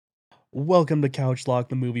Welcome to Couch Lock,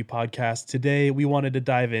 the movie podcast. Today, we wanted to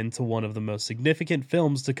dive into one of the most significant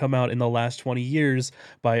films to come out in the last 20 years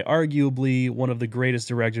by arguably one of the greatest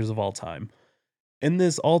directors of all time. In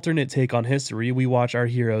this alternate take on history, we watch our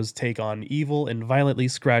heroes take on evil and violently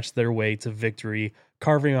scratch their way to victory,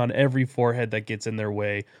 carving on every forehead that gets in their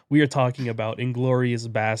way. We are talking about Inglorious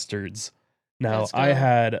Basterds. Now, Let's go. I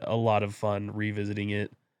had a lot of fun revisiting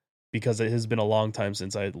it because it has been a long time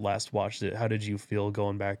since I last watched it. How did you feel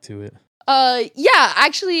going back to it? Yeah,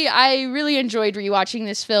 actually, I really enjoyed rewatching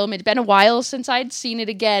this film. It'd been a while since I'd seen it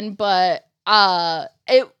again, but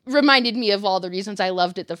it reminded me of all the reasons I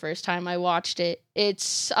loved it the first time I watched it.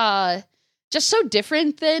 It's just so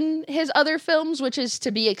different than his other films, which is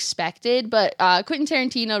to be expected, but Quentin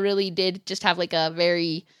Tarantino really did just have like a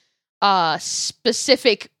very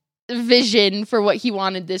specific vision for what he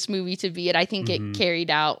wanted this movie to be, and I think it carried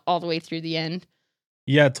out all the way through the end.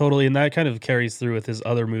 Yeah, totally. And that kind of carries through with his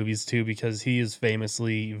other movies too, because he is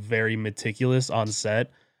famously very meticulous on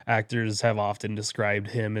set. Actors have often described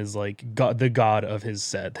him as like the god of his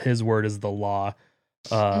set. His word is the law.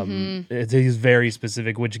 He's very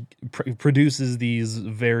specific, which produces these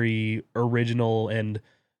very original, and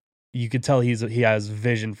you could tell he has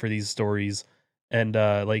vision for these stories. And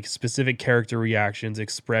like specific character reactions,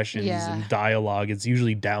 expressions, and dialogue, it's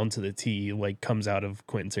usually down to the T, like comes out of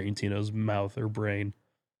Quentin Tarantino's mouth or brain.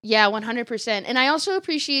 Yeah, 100%. And I also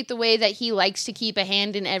appreciate the way that he likes to keep a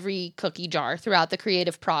hand in every cookie jar throughout the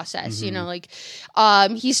creative process. You know, like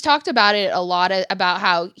he's talked about it a lot about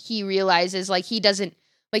how he realizes like he doesn't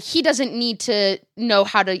need to know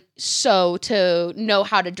how to sew to know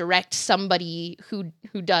how to direct somebody who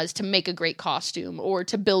does, to make a great costume or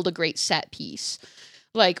to build a great set piece,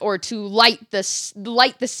 like, or to light the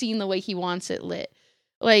scene the way he wants it lit.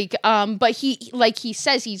 Like, but he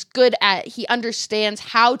says he understands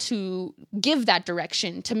how to give that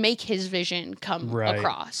direction to make his vision come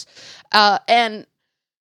across. And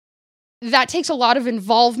that takes a lot of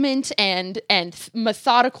involvement and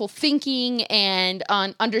methodical thinking and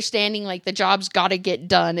understanding like the job's got to get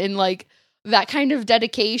done, and like that kind of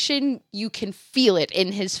dedication, you can feel it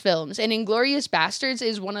in his films. And Inglorious Basterds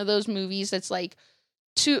is one of those movies that's like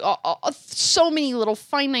so many little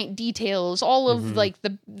finite details. All of like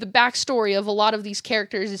the backstory of a lot of these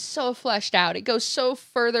characters is so fleshed out. It goes so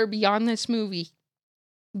further beyond this movie.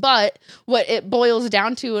 But what it boils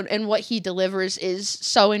down to and what he delivers is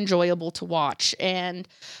so enjoyable to watch. And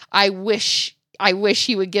I wish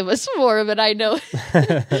he would give us more of it. I know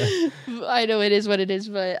I know it is what it is,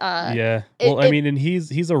 but yeah. Well, I mean, and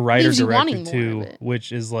he's a writer director too,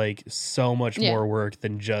 which is like so much more work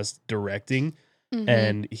than just directing.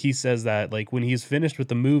 And he says that like when he's finished with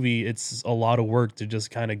the movie, it's a lot of work to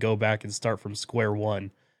just kind of go back and start from square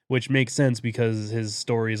one, which makes sense because his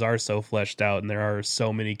stories are so fleshed out and there are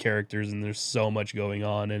so many characters and there's so much going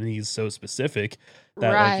on, and he's so specific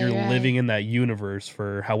that like you're living in that universe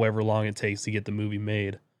for however long it takes to get the movie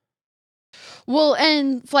made. Well,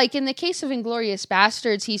 and like in the case of Inglorious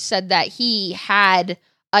Basterds, he said that he had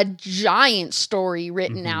a giant story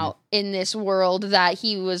written out in this world that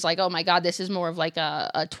he was like, oh my God, this is more of like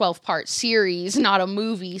a 12-part series, not a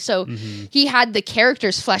movie. So he had the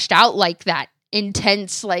characters fleshed out like that,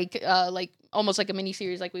 intense, like almost like a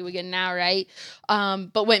miniseries like we would get now, right?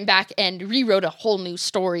 But went back and rewrote a whole new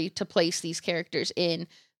story to place these characters in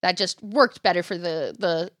that just worked better for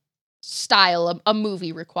the style a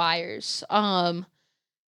movie requires.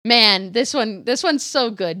 Man, this one's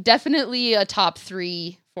so good. Definitely a top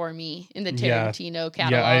 3 for me in the Tarantino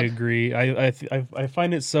catalog. Yeah, I agree. I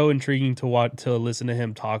find it so intriguing to listen to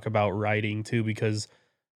him talk about writing too, because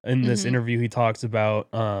in this interview he talks about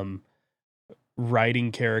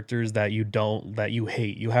writing characters that you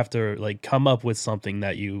hate. You have to like come up with something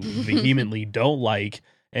that you vehemently don't like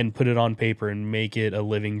and put it on paper and make it a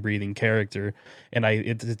living, breathing character. And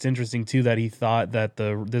it's interesting too that he thought that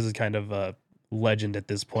this is kind of a legend at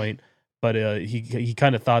this point, but he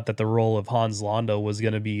kind of thought that the role of Hans Landa was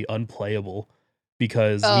going to be unplayable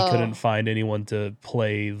because he couldn't find anyone to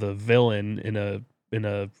play the villain in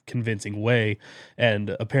a convincing way.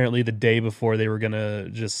 And apparently the day before they were going to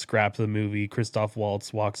just scrap the movie, Christoph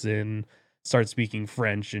Waltz walks in, starts speaking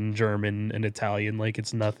French and German and Italian like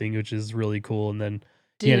it's nothing, which is really cool. And then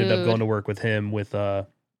he ended up going to work with him with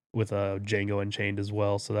Django Unchained as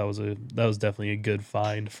well. So that was definitely a good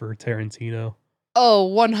find for Tarantino.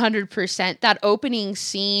 Oh, 100%. That opening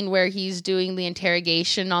scene where he's doing the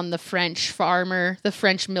interrogation on the French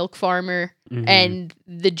milk farmer. and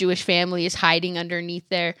the Jewish family is hiding underneath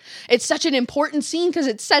there. It's such an important scene because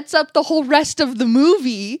it sets up the whole rest of the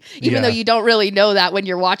movie, even though you don't really know that when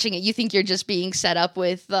you're watching it. You think you're just being set up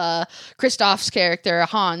with Christoph's character,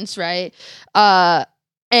 Hans, right?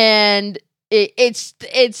 And it's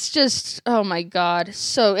just, oh my God.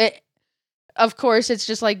 So of course, it's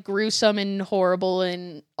just like gruesome and horrible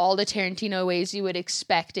in all the Tarantino ways you would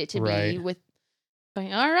expect it to be, with all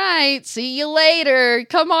right, see you later.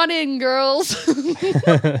 Come on in, girls.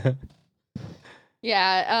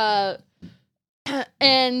 Yeah.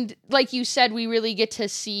 And like you said, we really get to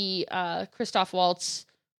see Christoph Waltz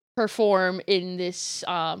perform in this,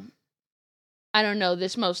 I don't know,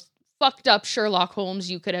 this most fucked up Sherlock Holmes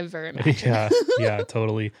you could ever imagine. Yeah,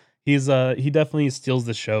 totally. He definitely steals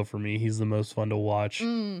the show for me. He's the most fun to watch.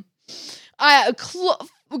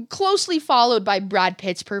 Closely followed by Brad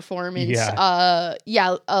Pitt's performance.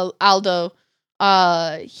 Aldo.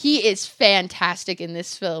 He is fantastic in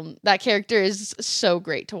this film. That character is so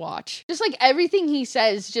great to watch. Just like everything he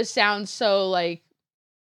says just sounds so like,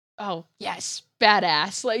 oh yes,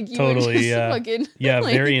 badass. Like you totally, fucking, like,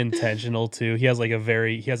 very intentional too. He has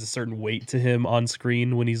a certain weight to him on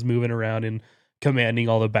screen when he's moving around and commanding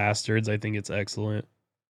all the bastards. I think it's excellent.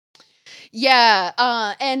 Yeah,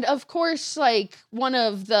 and of course, like, one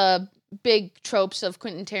of the big tropes of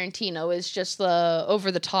Quentin Tarantino is just the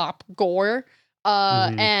over-the-top gore,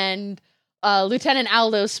 and Lieutenant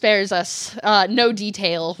Aldo spares us no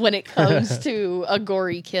detail when it comes to a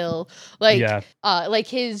gory kill. Like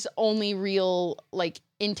his only real, like,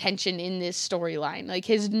 intention in this storyline, like,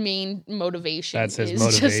 his main motivation. That's his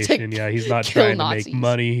motivation. He's not trying to make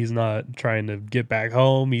money. He's not trying to get back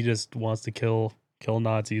home. He just wants to kill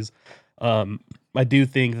Nazis. I do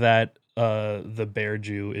think that the Bear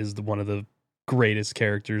Jew is one of the greatest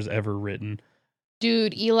characters ever written.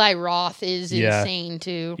 Dude, Eli Roth is insane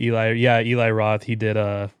too. Eli Roth. He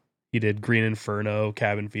did Green Inferno,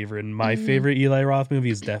 Cabin Fever, and my favorite Eli Roth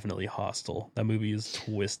movie is definitely Hostel. That movie is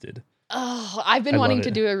twisted. Oh, I've been wanting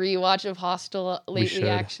to do a rewatch of Hostel lately,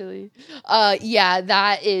 actually.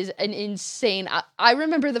 That is an insane... I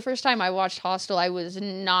remember the first time I watched Hostel, I was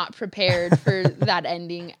not prepared for that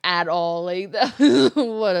ending at all. Like,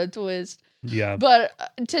 what a twist. Yeah. But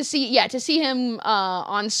to see him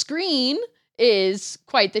on screen is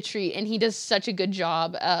quite the treat, and he does such a good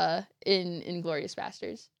job in Inglorious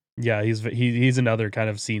Basterds. Yeah, he's another kind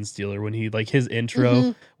of scene stealer when he, like, his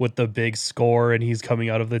intro with the big score and he's coming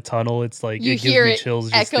out of the tunnel. It's like you hear it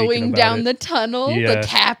chills echoing down the tunnel. The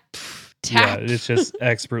tap. Yeah, it's just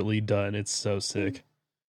expertly done. It's so sick,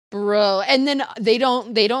 bro. And then they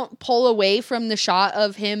don't pull away from the shot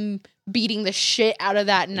of him beating the shit out of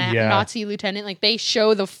that Nazi lieutenant. Like, they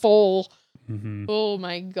show the full. Oh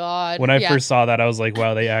my God. When I first saw that, I was like,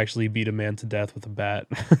 wow, they actually beat a man to death with a bat.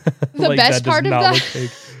 The like, best part of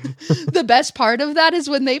that the best part of that is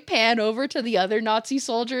when they pan over to the other Nazi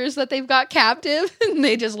soldiers that they've got captive and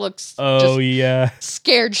they just look scared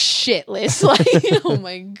shitless. Like, oh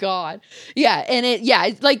my God. Yeah,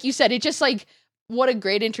 and like you said, it just, like, what a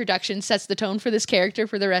great introduction, sets the tone for this character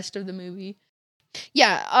for the rest of the movie.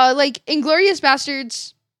 Yeah, like, Inglorious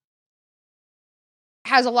Basterds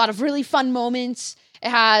has a lot of really fun moments. It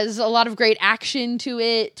has a lot of great action to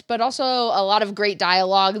it, but also a lot of great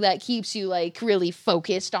dialogue that keeps you, like, really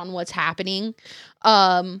focused on what's happening.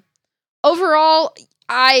 Overall,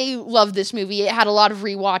 I love this movie. It had a lot of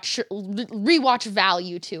rewatch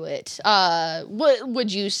value to it. What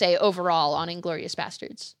would you say overall on Inglorious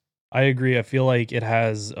Basterds? I agree. I feel like it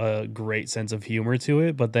has a great sense of humor to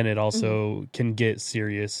it, but then it also can get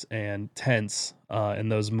serious and tense,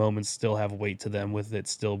 and those moments still have weight to them, with it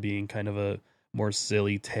still being kind of a more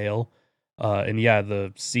silly tale. And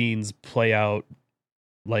the scenes play out,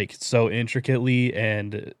 like, so intricately,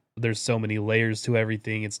 and there's so many layers to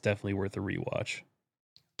everything. It's definitely worth a rewatch.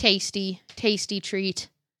 Tasty treat.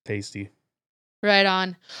 Tasty. Right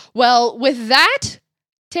on. Well, with that,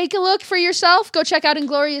 take a look for yourself. Go check out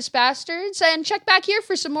Inglorious Basterds and check back here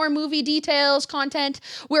for some more movie details, content.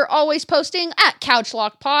 We're always posting at Couch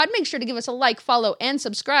Lock Pod. Make sure to give us a like, follow, and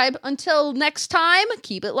subscribe. Until next time,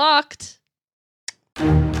 keep it locked.